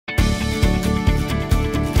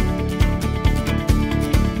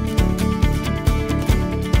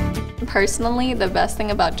personally, the best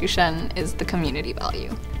thing about Duchesne is the community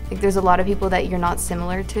value. Like, there's a lot of people that you're not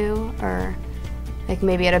similar to, or like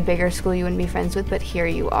maybe at a bigger school you wouldn't be friends with, but here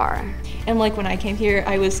you are. And like when I came here,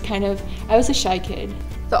 I was a shy kid.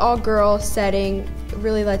 The all-girl setting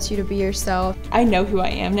really lets you to be yourself. I know who I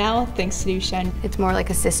am now, thanks to Duchesne. It's more like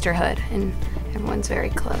a sisterhood, and everyone's very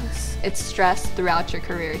close. It's stressed throughout your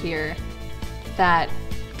career here that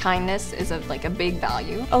kindness is like a big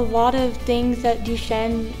value. A lot of things that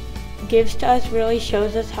Duchesne gives to us really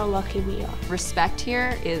shows us how lucky we are. Respect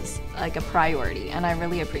here is like a priority, and I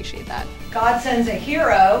really appreciate that. God sends a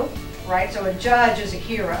hero, right? So a judge is a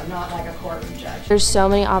hero, not like a courtroom judge. There's so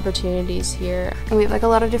many opportunities here. And we have like a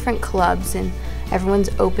lot of different clubs, and everyone's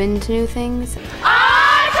open to new things.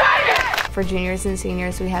 For juniors and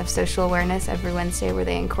seniors, we have social awareness every Wednesday where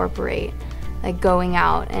they incorporate like going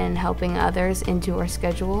out and helping others into our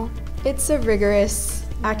schedule. It's a rigorous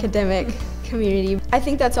academic community. I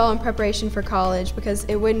think that's all in preparation for college, because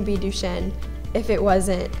it wouldn't be Duchesne if it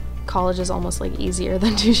wasn't. College is almost like easier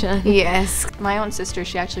than Duchesne. Yes. My own sister,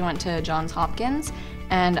 she actually went to Johns Hopkins,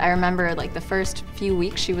 and I remember like the first few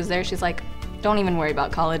weeks she was there, she's like, don't even worry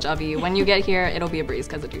about college, Avi. When you get here, it'll be a breeze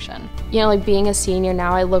because of Duchesne. You know, like being a senior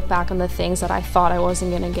now, I look back on the things that I thought I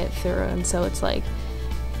wasn't gonna get through, and so it's like,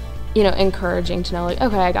 you know, encouraging to know like,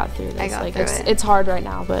 okay, I got through this. It's hard right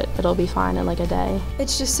now, but it'll be fine in like a day.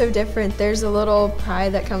 It's just so different. There's a little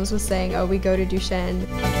pride that comes with saying, oh, we go to Duchesne.